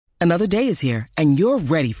Another day is here, and you're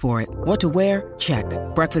ready for it. What to wear? Check.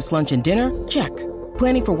 Breakfast, lunch, and dinner? Check.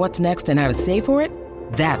 Planning for what's next and how to save for it?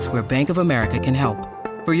 That's where Bank of America can help.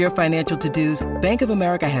 For your financial to-dos, Bank of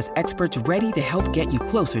America has experts ready to help get you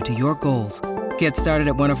closer to your goals. Get started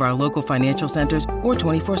at one of our local financial centers or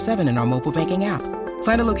 24/7 in our mobile banking app.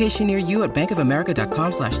 Find a location near you at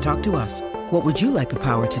bankofamerica.com/talktous. What would you like the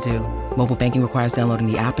power to do? Mobile banking requires downloading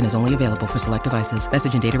the app and is only available for select devices.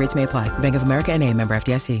 Message and data rates may apply. Bank of America N.A., member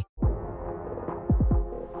FDIC.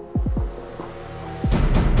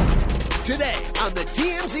 Today on the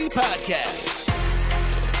TMZ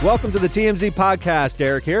Podcast. Welcome to the TMZ Podcast.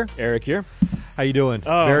 Derek here. Eric here. How you doing?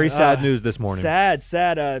 Very sad news this morning.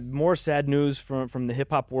 More sad news from the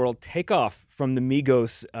hip-hop world. Takeoff from the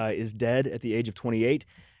Migos is dead at the age of 28.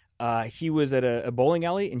 He was at a bowling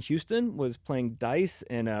alley in Houston, was playing dice,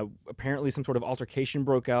 and apparently some sort of altercation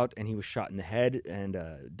broke out, and he was shot in the head and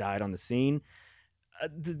died on the scene.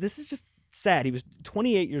 This is just sad. He was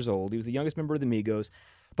 28 years old. He was the youngest member of the Migos.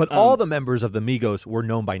 But all the members of the Migos were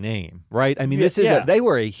known by name, right? I mean, they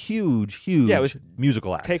were a huge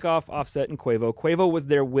musical act. Takeoff, Offset, and Quavo. Quavo was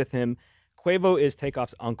there with him. Quavo is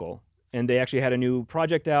Takeoff's uncle, and they actually had a new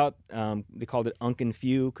project out. They called it Unc and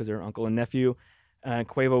Few because they're uncle and nephew.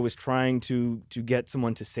 Quavo was trying to get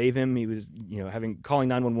someone to save him. He was, calling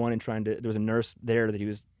 911 and trying to. There was a nurse there that he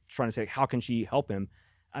was trying to say, how can she help him?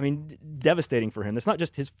 I mean, devastating for him. It's not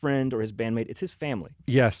just his friend or his bandmate; it's his family.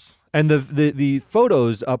 Yes, and the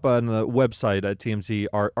photos up on the website at TMZ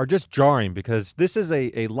are just jarring because this is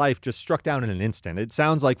a life just struck down in an instant. It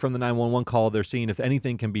sounds like from the 911 call they're seeing if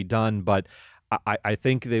anything can be done, but I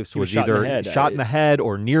think this was either shot in the head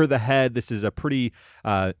or near the head. This is a pretty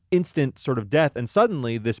instant sort of death, and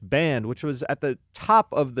suddenly this band, which was at the top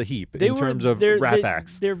of the heap in terms of rap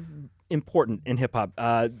acts, they're important in hip-hop.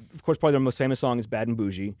 Of course, probably their most famous song is Bad and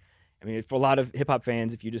Bougie. I mean, for a lot of hip-hop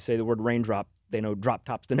fans, if you just say the word raindrop, they know drop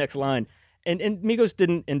top's the next line. And Migos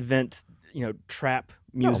didn't invent, trap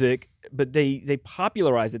music, but they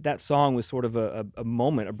popularized it. That song was sort of a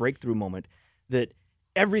moment, a breakthrough moment, that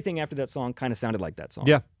everything after that song kind of sounded like that song.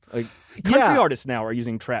 Yeah. Like country artists now are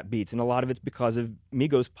using trap beats, and a lot of it's because of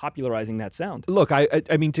Migos popularizing that sound. Look, I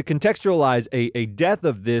mean, to contextualize a death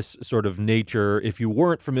of this sort of nature, if you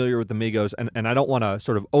weren't familiar with the Migos, and I don't want to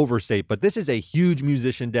sort of overstate, but this is a huge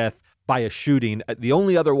musician death by a shooting. The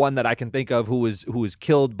only other one that I can think of who was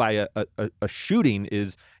killed by a shooting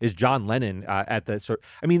is John Lennon at the sort.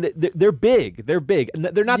 I mean, they're big. They're big.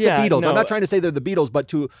 They're not the Beatles. No. I'm not trying to say they're the Beatles, but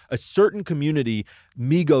to a certain community,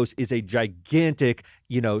 Migos is a gigantic,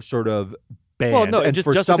 sort of band. Well, no, and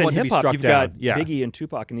just someone within to be struck you've down. got Biggie and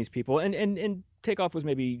Tupac and these people, and Takeoff was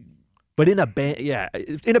maybe. But in a band,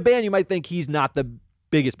 you might think he's not the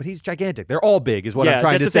biggest, but he's gigantic. They're all big, is what I'm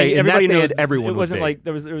trying to say. Everybody knows everyone it wasn't was big.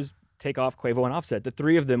 like there was Takeoff, Quavo, and Offset. The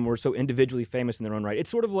three of them were so individually famous in their own right. It's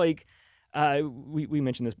sort of like we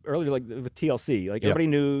mentioned this earlier, like with TLC. Like everybody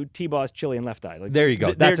knew T-Boss, Chili, and Left Eye. Like there you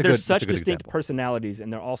go. They're such distinct example. personalities,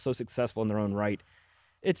 and they're all so successful in their own right.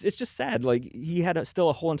 It's just sad. Like he had still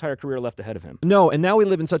a whole entire career left ahead of him. No, and now we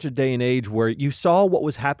live in such a day and age where you saw what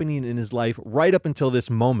was happening in his life right up until this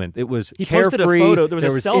moment. It was he carefree. Posted a photo. There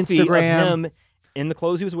was a selfie Instagram. of him in the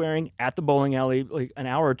clothes he was wearing at the bowling alley, like an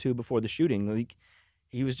hour or two before the shooting. Like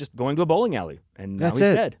he was just going to a bowling alley, and now he's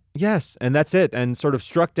dead. Yes, and that's it, and sort of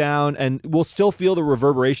struck down, and we'll still feel the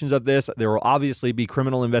reverberations of this. There will obviously be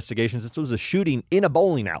criminal investigations. This was a shooting in a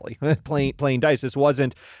bowling alley, playing dice. This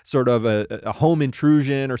wasn't sort of a home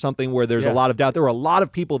intrusion or something where there's a lot of doubt. There were a lot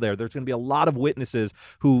of people there. There's going to be a lot of witnesses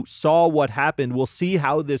who saw what happened. We'll see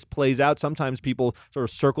how this plays out. Sometimes people sort of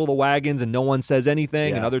circle the wagons and no one says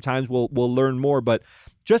anything, and other times we'll learn more, but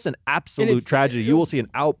just an absolute tragedy. You will see an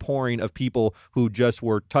outpouring of people who just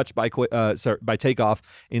were touched by Takeoff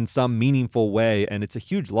in some meaningful way, and it's a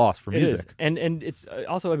huge loss for music. It is. And it's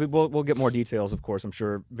also, I mean, we'll get more details, of course, I'm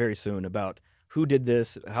sure, very soon about who did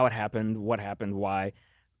this, how it happened, what happened, why.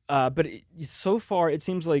 But so far, it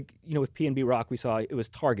seems like, with PNB Rock, we saw it was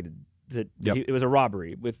targeted. That it was a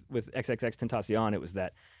robbery. With XXX Tentacion, it was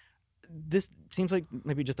that. This seems like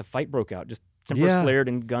maybe just a fight broke out. Just tempers flared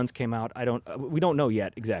and guns came out. We don't know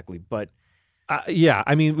yet exactly, but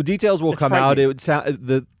I mean, details will come out. It would sound,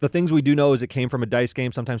 the things we do know is it came from a dice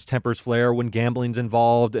game. Sometimes tempers flare when gambling's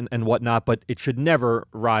involved and whatnot, but it should never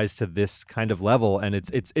rise to this kind of level. And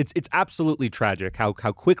it's absolutely tragic how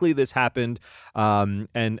quickly this happened,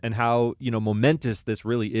 and how momentous this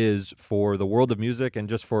really is for the world of music and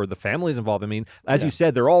just for the families involved. I mean, as you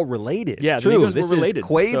said, they're all related. Yeah, too. This were related. Is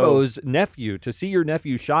Quavo's nephew. To see your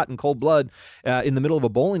nephew shot in cold blood in the middle of a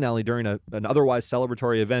bowling alley during an otherwise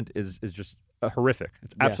celebratory event is just horrific.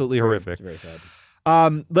 It's absolutely horrific. It's very sad.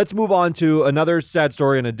 Let's move on to another sad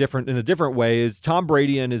story in a different way. Is Tom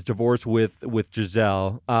Brady and his divorce with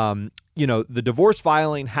Giselle. The divorce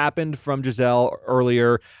filing happened from Giselle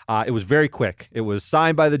earlier. It was very quick. It was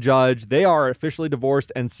signed by the judge. They are officially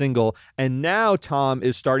divorced and single. And now Tom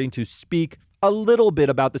is starting to speak a little bit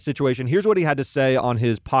about the situation. Here's what he had to say on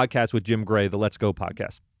his podcast with Jim Gray, the Let's Go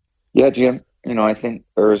podcast. Yeah, Jim, I think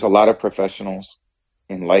there's a lot of professionals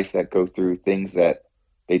in life that go through things that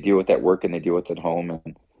they deal with at work and they deal with at home.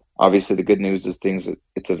 And obviously the good news is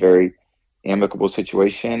it's a very amicable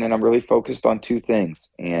situation. And I'm really focused on two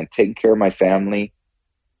things, and taking care of my family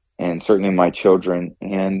and certainly my children.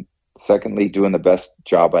 And secondly, doing the best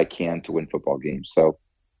job I can to win football games. So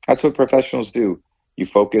that's what professionals do. You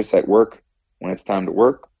focus at work when it's time to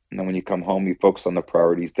work. And then when you come home, you focus on the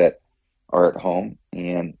priorities that are at home.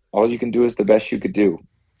 And all you can do is the best you could do.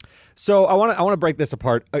 So I want to break this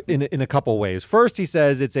apart in a couple ways. First, he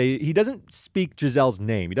says he doesn't speak Giselle's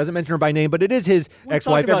name. He doesn't mention her by name, but it is his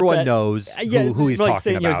ex-wife. Everyone knows who he's talking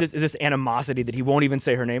saying, about. Is this animosity that he won't even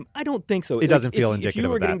say her name? I don't think so. It doesn't feel indicative of that. If you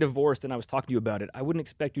were getting divorced and I was talking to you about it, I wouldn't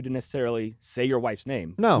expect you to necessarily say your wife's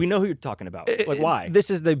name. No. We know who you're talking about. Why? This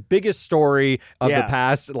is the biggest story of the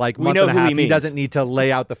past month and a half. He doesn't need to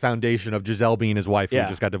lay out the foundation of Giselle being his wife who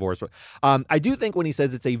just got divorced. I do think when he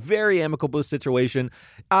says it's a very amicable situation,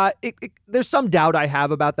 there's some doubt I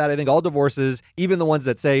have about that. I think all divorces, even the ones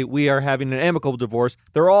that say we are having an amicable divorce,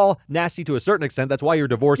 they're all nasty to a certain extent. That's why you're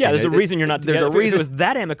divorcing. Yeah, there's a reason you're not together. There's a reason. If it was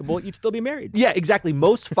that amicable, you'd still be married. Yeah, exactly.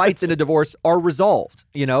 Most fights in a divorce are resolved,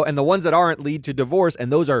 and the ones that aren't lead to divorce, and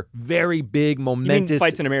those are very big, momentous You mean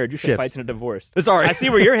fights in a marriage. You said shifts. Fights in a divorce. Sorry. I see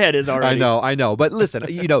where your head is already. I know. But listen,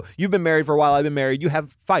 you've been married for a while. I've been married. You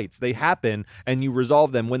have fights. They happen, and you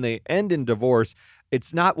resolve them. When they end in divorce,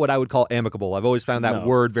 it's not what I would call amicable. I've always found that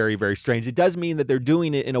word very, very strange. It does mean that they're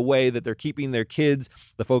doing it in a way that they're keeping their kids,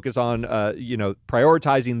 the focus on,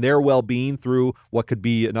 prioritizing their well-being through what could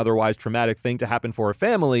be an otherwise traumatic thing to happen for a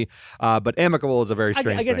family. But amicable is a very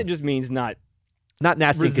strange I guess thing. it just means not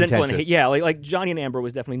nasty and contentious. Yeah, like Johnny and Amber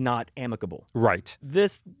was definitely not amicable. Right.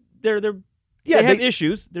 They have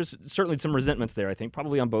issues. There's certainly some resentments there, I think,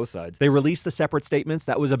 probably on both sides. They released the separate statements.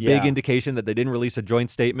 That was a big indication that they didn't release a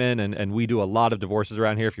joint statement, and we do a lot of divorces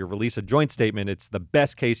around here. If you release a joint statement, it's the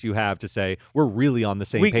best case you have to say, we're really on the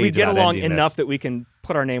same page. We get along enough this. that we can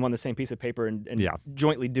put our name on the same piece of paper and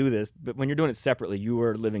jointly do this. But when you're doing it separately, you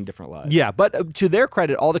are living different lives. Yeah, but to their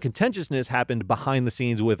credit, all the contentiousness happened behind the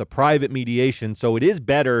scenes with a private mediation. So it is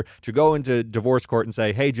better to go into divorce court and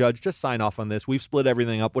say, hey, judge, just sign off on this. We've split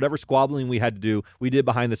everything up. Whatever squabbling we had to do, we did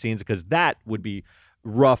behind the scenes, because that would be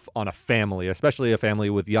rough on a family, especially a family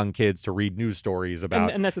with young kids, to read news stories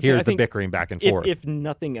about and that's here's the bickering back and forth. If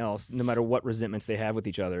nothing else, no matter what resentments they have with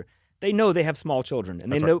each other, they know they have small children,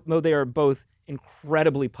 and they know they are both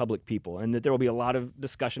incredibly public people, and that there will be a lot of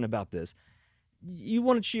discussion about this. You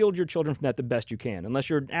want to shield your children from that the best you can, unless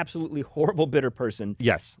you're an absolutely horrible, bitter person.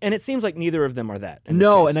 Yes. And it seems like neither of them are that.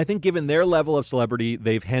 No, and I think given their level of celebrity,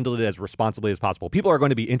 they've handled it as responsibly as possible. People are going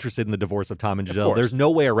to be interested in the divorce of Tom and Giselle. There's no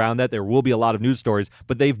way around that. There will be a lot of news stories,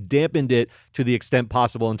 but they've dampened it to the extent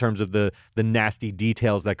possible in terms of the nasty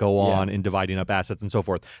details that go on in dividing up assets and so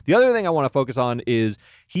forth. The other thing I want to focus on is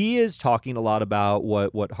he is talking a lot about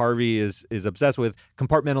what Harvey is obsessed with,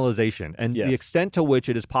 compartmentalization, and the extent to which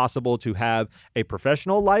it is possible to have a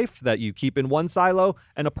professional life that you keep in one silo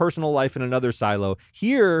and a personal life in another silo.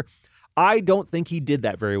 Here, I don't think he did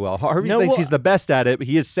that very well. Harvey thinks he's the best at it, but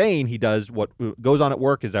he is saying he does what goes on at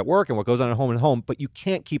work is at work and what goes on at home, but you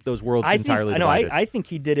can't keep those worlds entirely divided. I think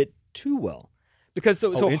he did it too well. Because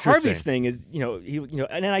so Harvey's thing is,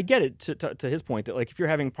 and I get it to his point that, like, if you're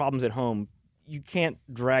having problems at home, you can't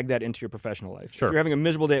drag that into your professional life. Sure. If you're having a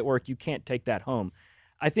miserable day at work, you can't take that home.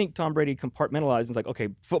 I think Tom Brady compartmentalized and is like, okay,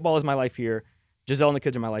 football is my life here. Giselle and the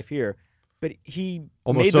kids are my life here. But he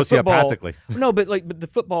almost made the sociopathically. Football, but the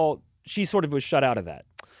football, she sort of was shut out of that.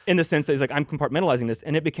 In the sense that he's like, I'm compartmentalizing this,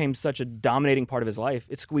 and it became such a dominating part of his life,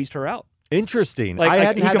 it squeezed her out. Interesting. He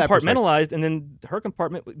compartmentalized, and then her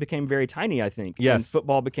compartment became very tiny, I think. Yes. And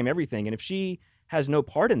football became everything. And if she has no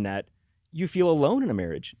part in that, you feel alone in a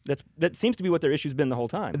marriage. That seems to be what their issue's been the whole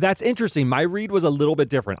time. That's interesting. My read was a little bit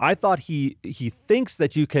different. I thought he thinks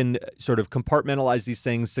that you can sort of compartmentalize these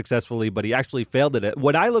things successfully, but he actually failed at it.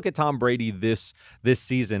 When I look at Tom Brady this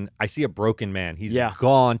season, I see a broken man. He's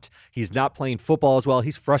gaunt. He's not playing football as well.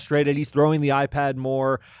 He's frustrated. He's throwing the iPad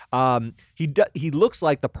more. He looks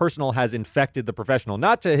like the personal has infected the professional,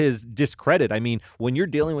 not to his discredit. I mean, when you're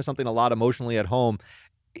dealing with something a lot emotionally at home,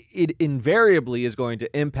 it invariably is going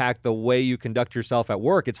to impact the way you conduct yourself at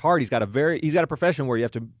work. It's hard. He's got a profession where you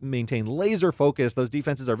have to maintain laser focus. Those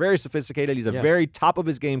defenses are very sophisticated. He's a very top of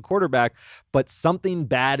his game quarterback, but something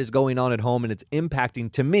bad is going on at home, and it's impacting,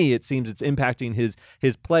 to me, it seems it's impacting his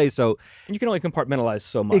play. So and you can only compartmentalize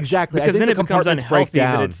so much. Exactly. Because then it becomes unhealthy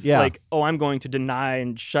that it's Yeah. like, oh, I'm going to deny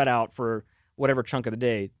and shut out for whatever chunk of the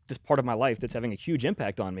day, this part of my life that's having a huge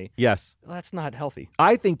impact on me. Yes. Well, that's not healthy.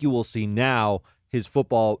 I think you will see now his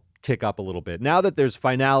football tick up a little bit. Now that there's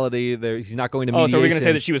finality, he's not going to mediation. Oh, so are we going to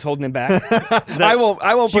say that she was holding him back? I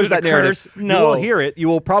won't push that narrative. No. You will hear it. You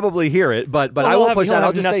will probably hear it, but I won't push that. He'll I'll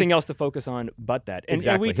have just nothing say, else to focus on but that. And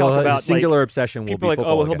exactly. we talk about his singular like, obsession will people be are like,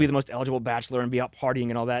 football. oh, he'll again. be the most eligible bachelor and be out partying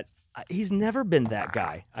and all that. He's never been that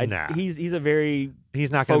guy. Nah. He's a very He's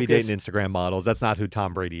not going to be dating focused- Instagram models. That's not who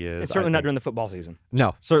Tom Brady is. It's certainly I not think. during the football season.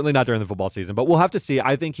 No, certainly not during the football season. But we'll have to see.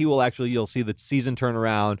 I think you'll see the season turn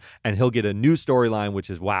around, and he'll get a new storyline, which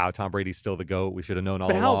is, wow, Tom Brady's still the GOAT. We should have known all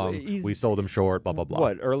But how- along. he's- We sold him short, blah, blah, blah.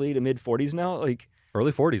 What, early to mid 40s now? Like,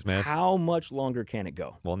 Early 40s, man. how much longer can it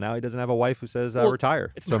go? Well, now he doesn't have a wife who says Well,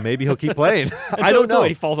 retire. it's So not- maybe he'll keep playing. I Until- don't know. until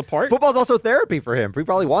he falls apart. Football's also therapy for him. He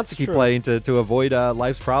probably wants to keep True. playing to avoid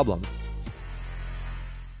life's problems.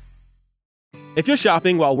 If you're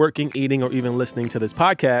shopping while working, eating, or even listening to this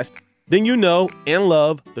podcast, then you know and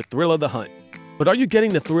love the thrill of the hunt. But are you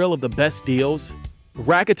getting the thrill of the best deals?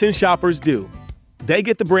 Rakuten shoppers do. They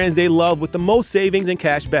get the brands they love with the most savings and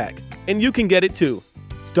cash back. And you can get it too.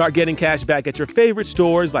 Start getting cash back at your favorite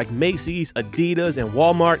stores like Macy's, Adidas, and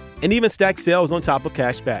Walmart, and even stack sales on top of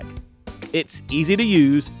cash back. It's easy to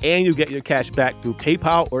use, and you get your cash back through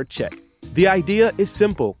PayPal or check. The idea is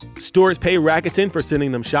simple. Stores pay Rakuten for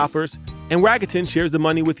sending them shoppers, and Rakuten shares the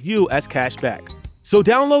money with you as cash back. So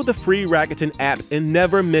download the free Rakuten app and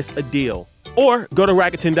never miss a deal. Or go to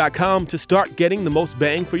Rakuten.com to start getting the most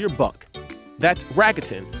bang for your buck. That's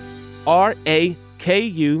Rakuten. RAKUTEN.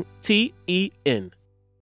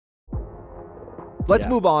 Let's Yeah.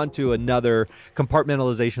 move on to another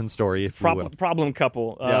compartmentalization story, if you will. Problem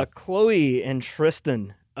couple. Yeah. Khloe and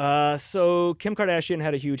Tristan. So Kim Kardashian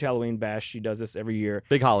had a huge Halloween bash. She does this every year.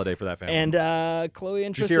 Big holiday for that family. And Khloe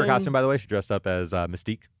and Did you Tristan. see her costume, by the way? She dressed up as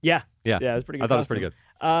Mystique. Yeah. Yeah. Yeah, it was pretty good. I thought it was pretty good.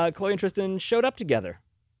 Khloe and Tristan showed up together.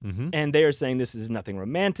 Mm-hmm. And they are saying this is nothing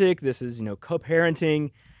romantic. This is,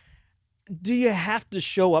 co-parenting. Do you have to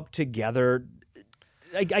show up together?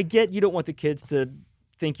 I get you don't want the kids to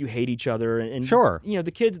think you hate each other. And Sure.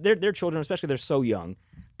 the kids, their children, especially, they're so young.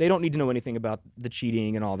 They don't need to know anything about the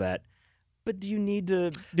cheating and all that. But do you need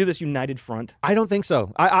to do this united front? I don't think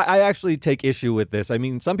so. I actually take issue with this. I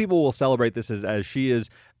mean, some people will celebrate this as she is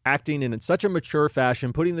acting in such a mature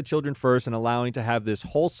fashion, putting the children first and allowing to have this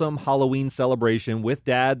wholesome Halloween celebration with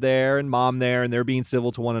dad there and mom there, and they're being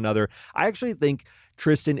civil to one another. I actually think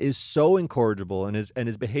Tristan is so incorrigible and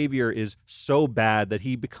his behavior is so bad that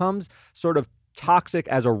he becomes sort of toxic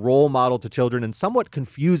as a role model to children and somewhat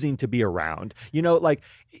confusing to be around.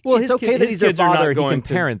 It's okay that he's their father, he can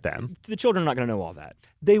parent them. The children are not going to know all that.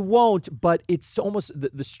 They won't, but it's almost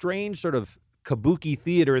the strange sort of kabuki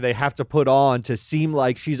theater they have to put on to seem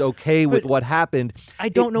like she's okay with what happened. I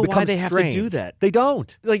don't It know why becomes they have to strange. do that. They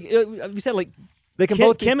don't. Like we said, They can Kim,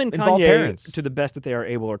 both Kim and involve Kanye, parents. to the best that they are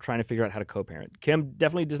able, are trying to figure out how to co-parent. Kim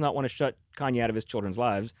definitely does not want to shut Kanye out of his children's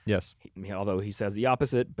lives, Yes. although he says the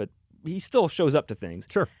opposite. But he still shows up to things.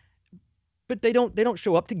 Sure. But they don't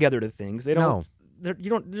show up together to things. They don't. No.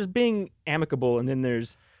 There's being amicable, and then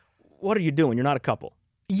there's what are you doing? You're not a couple.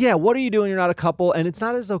 Yeah, what are you doing? You're not a couple. And it's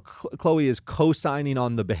not as though Khloe is co-signing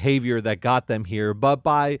on the behavior that got them here, but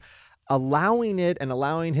by allowing it and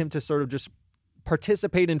allowing him to sort of just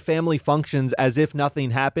participate in family functions as if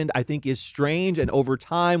nothing happened, I think is strange, and over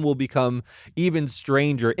time will become even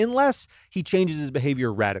stranger unless he changes his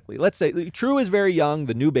behavior radically. Let's say True is very young.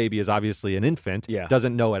 The new baby is obviously an infant. Yeah.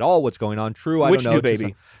 Doesn't know at all what's going on. True, I Which don't know. new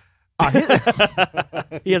baby?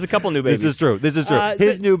 He has a couple new babies. This is true. His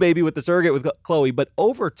but- new baby with the surrogate with Khloe. But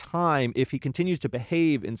over time, if he continues to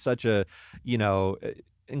behave in such a,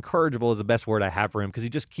 incorrigible is the best word I have for him because he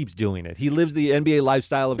just keeps doing it. He lives the NBA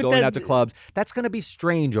lifestyle of But going that- out to clubs. That's going to be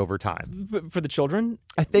strange over time. For the children,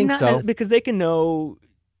 I think Not so. because they can know.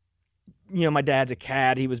 My dad's a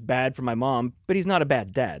cad. He was bad for my mom, but he's not a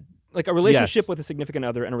bad dad. Like a relationship Yes. with a significant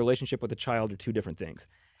other and a relationship with a child are two different things.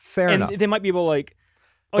 Fair and enough. they might be able to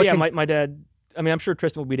oh But yeah, can- my dad. I mean, I'm sure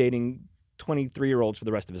Tristan will be dating 23-year-olds for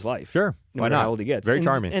the rest of his life. Sure. No Why matter not? how old he gets. Very And-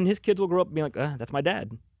 charming. And his kids will grow up being like, that's my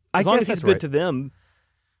dad. I As long guess as he's that's good right. to them.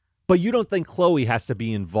 But you don't think Khloe has to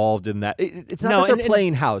be involved in that? It's not No, that they're and-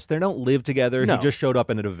 playing house. They don't live together. No. He just showed up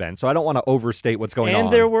at an event. So I don't want to overstate what's going on.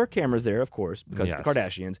 And there were cameras there, of course, because Yes. it's the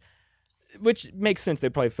Kardashians. which makes sense. They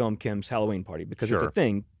probably filmed Kim's Halloween party because it's a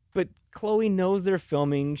thing. But Chloe knows they're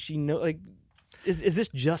filming. She is this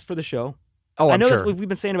just for the show? Oh, I I'm know sure. that we've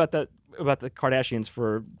been saying about the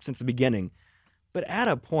Kardashians since the beginning, but at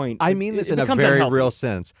a point, I mean this it in a becomes very unhealthy. real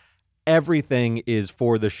sense. Everything is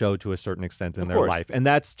for the show to a certain extent in Of their course. life, and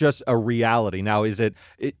that's just a reality. Now, is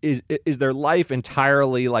their life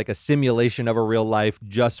entirely like a simulation of a real life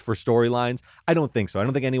just for storylines? I don't think so. I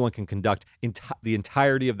don't think anyone can conduct the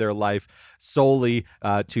entirety of their life solely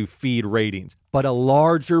to feed ratings. But a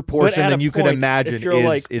larger portion at than a you could point, imagine if you're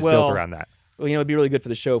like, is well, built around that. Well, it'd be really good for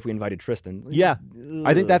the show if we invited Tristan. Yeah,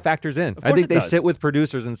 I think that factors in. Of I course think it they does. sit with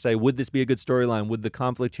producers and say, "Would this be a good storyline? Would the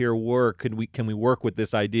conflict here work? Can we work with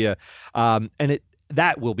this idea?"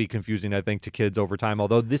 That will be confusing, I think, to kids over time.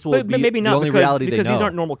 Although this will But be maybe the not only because reality they know. these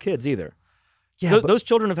aren't normal kids either. Yeah, but Those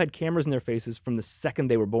children have had cameras in their faces from the second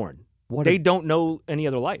they were born. They don't know any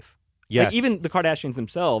other life. yes, Like, even the Kardashians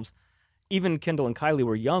themselves, even Kendall and Kylie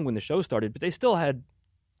were young when the show started, but they still had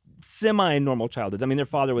semi-normal childhoods. I mean, their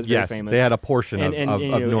father was very yes, famous. they had a portion and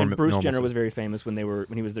Bruce Jenner normalcy. was very famous when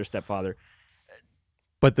he was their stepfather.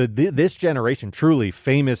 But this generation truly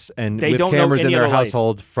famous and They with don't know cameras in any their other life.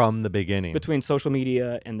 household from the beginning. Between social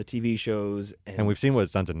media and the TV shows, And we've seen what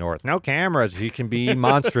it's done to North. No cameras. She can be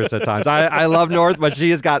monstrous at times. I love North, but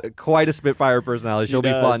she has got quite a Spitfire personality. She'll be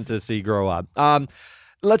does. fun to see grow up.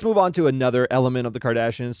 Let's move on to another element of the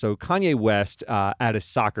Kardashians. So Kanye West at a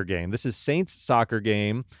soccer game. This is Saint's soccer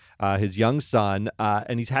game, his young son,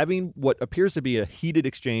 and he's having what appears to be a heated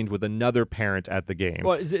exchange with another parent at the game.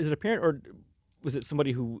 well, is it a parent or was it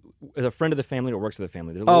somebody who is a friend of the family or works for the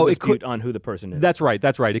family? There's a little dispute on who the person is. That's right.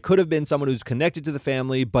 It could have been someone who's connected to the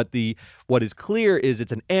family, but what is clear is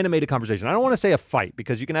it's an animated conversation. I don't want to say a fight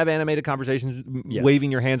because you can have animated conversations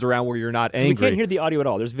waving your hands around where you're not So angry. we can't hear the audio at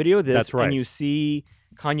all. There's video of this, That's right. and you see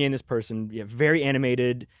Kanye and this person, very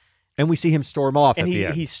animated, And we see him storm off and at the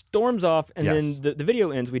end. he storms off, and Yes. then the video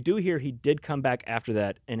ends. We do hear he did come back after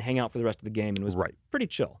that and hang out for the rest of the game and was Right. pretty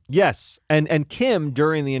chill. Yes, and Kim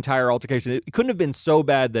during the entire altercation, it couldn't have been so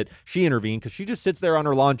bad that she intervened because she just sits there on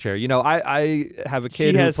her lawn chair. You know, I have a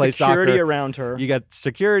kid She who has plays security soccer. around her. You got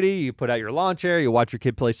security. You put out your lawn chair. You watch your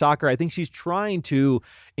kid play soccer. I think she's trying to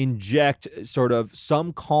inject sort of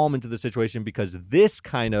some calm into the situation because this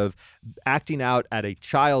kind of acting out at a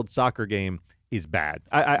child soccer game is bad.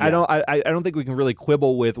 I don't think we can really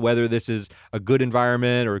quibble with whether this is a good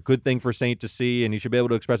environment or a good thing for Saint to see and he should be able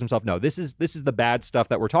to express himself. No, this is the bad stuff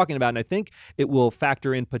that we're talking about, and I think it will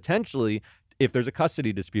factor in potentially if there's a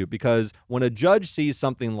custody dispute, because when a judge sees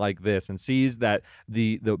something like this and sees that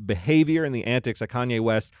the behavior and the antics of Kanye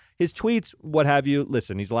West, his tweets, what have you,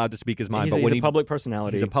 listen, he's allowed to speak his mind. He's, but he's when a public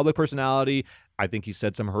personality. He's a public personality. I think he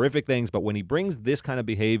said some horrific things, but when he brings this kind of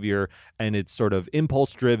behavior and it's sort of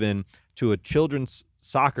impulse-driven to a children's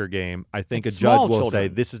soccer game, I think It's a judge small will children. say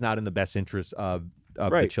this is not in the best interest of the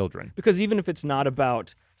Right. children. Because even if it's not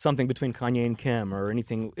about something between Kanye and Kim or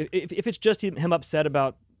anything, if it's just him upset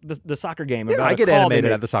about the soccer game, Yeah, about I a get call they animated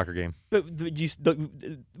made. at the soccer game. But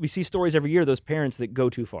we see stories every year, those parents that go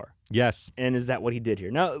too far. Yes. And is that what he did here?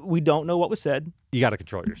 Now, we don't know what was said. You got to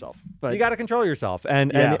control yourself. But- You got to control yourself.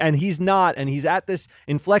 And Yeah. and he's not, and he's at this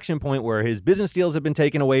inflection point where his business deals have been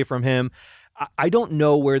taken away from him. I don't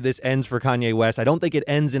know where this ends for Kanye West. I don't think it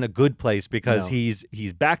ends in a good place because No.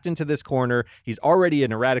 he's backed into this corner. He's already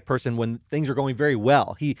an erratic person when things are going very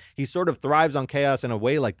well. He sort of thrives on chaos in a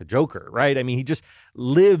way like the Joker, right? I mean, he just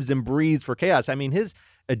lives and breathes for chaos. I mean, his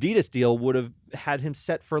Adidas deal would have had him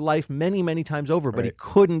set for life many, many times over, but he Right.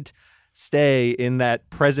 couldn't stay in that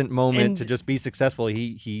present moment And- to just be successful.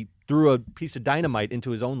 He threw a piece of dynamite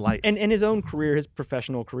into his own life. And his own career, his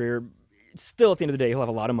professional career, still at the end of the day, he'll have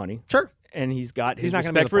a lot of money. Sure. And he's got his He's not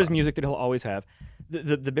gonna be in respect the for his playoffs. music that he'll always have.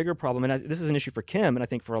 The bigger problem, and this is an issue for Kim, and I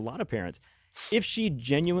think for a lot of parents, if she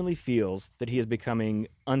genuinely feels that he is becoming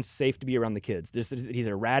unsafe to be around the kids, that he's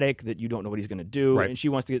erratic, that you don't know what he's going to do, Right. and she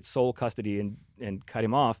wants to get sole custody and cut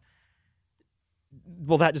him off,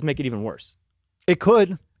 will that just make it even worse? It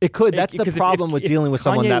could. That's the Because problem with if dealing with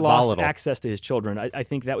someone Kanye that lost volatile. access to his children, I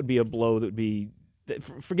think that would be a blow that would be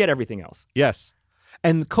forget everything else. Yes.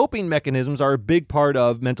 And coping mechanisms are a big part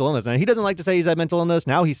of mental illness. Now, he doesn't like to say he's had mental illness.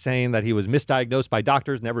 Now he's saying that he was misdiagnosed by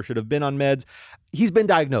doctors, never should have been on meds. He's been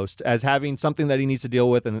diagnosed as having something that he needs to deal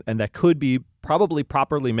with and that could be probably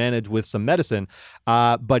properly managed with some medicine.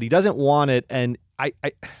 But he doesn't want it. And I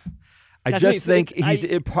That's just what think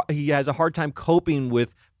he has a hard time coping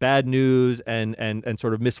with bad news and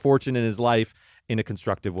sort of misfortune in his life in a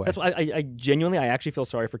constructive way. That's why I genuinely, I actually feel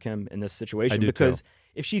sorry for Kim in this situation I do because too.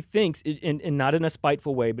 if she thinks, and not in a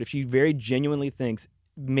spiteful way, but if she very genuinely thinks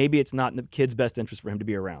maybe it's not in the kid's best interest for him to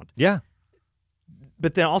be around, Yeah.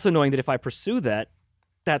 but then also knowing that if I pursue that,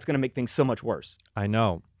 that's going to make things so much worse. I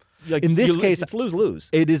know. Like, In this case, it's lose-lose.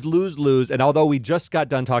 It is lose-lose. And although we just got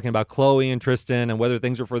done talking about Chloe and Tristan and whether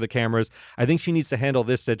things are for the cameras, I think she needs to handle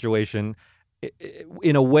this situation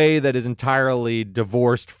in a way that is entirely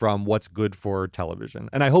divorced from what's good for television.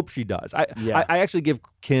 And I hope she does. I actually give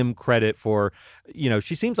Kim credit for,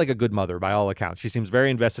 she seems like a good mother by all accounts. She seems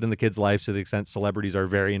very invested in the kids' lives to the extent celebrities are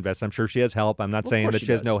very invested. I'm sure she has help. I'm not saying that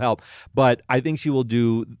she has no help, but I think she will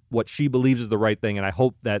do what she believes is the right thing. And I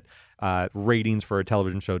hope that ratings for a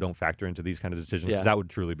television show don't factor into these kind of decisions, because that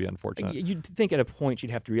would truly be unfortunate. You'd think at a point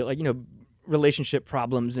she'd have to realize, relationship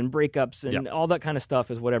problems and breakups and all that kind of stuff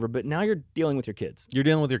is whatever. But now you're dealing with your kids. You're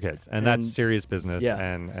dealing with your kids, and that's serious business. Yeah.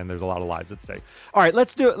 And there's a lot of lives at stake. All right,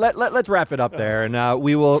 let's do it. Let's wrap it up there, and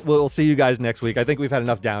we'll see you guys next week. I think we've had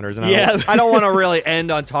enough downers, and I don't want to really end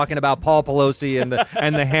on talking about Paul Pelosi and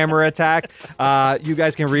the hammer attack. You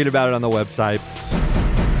guys can read about it on the website.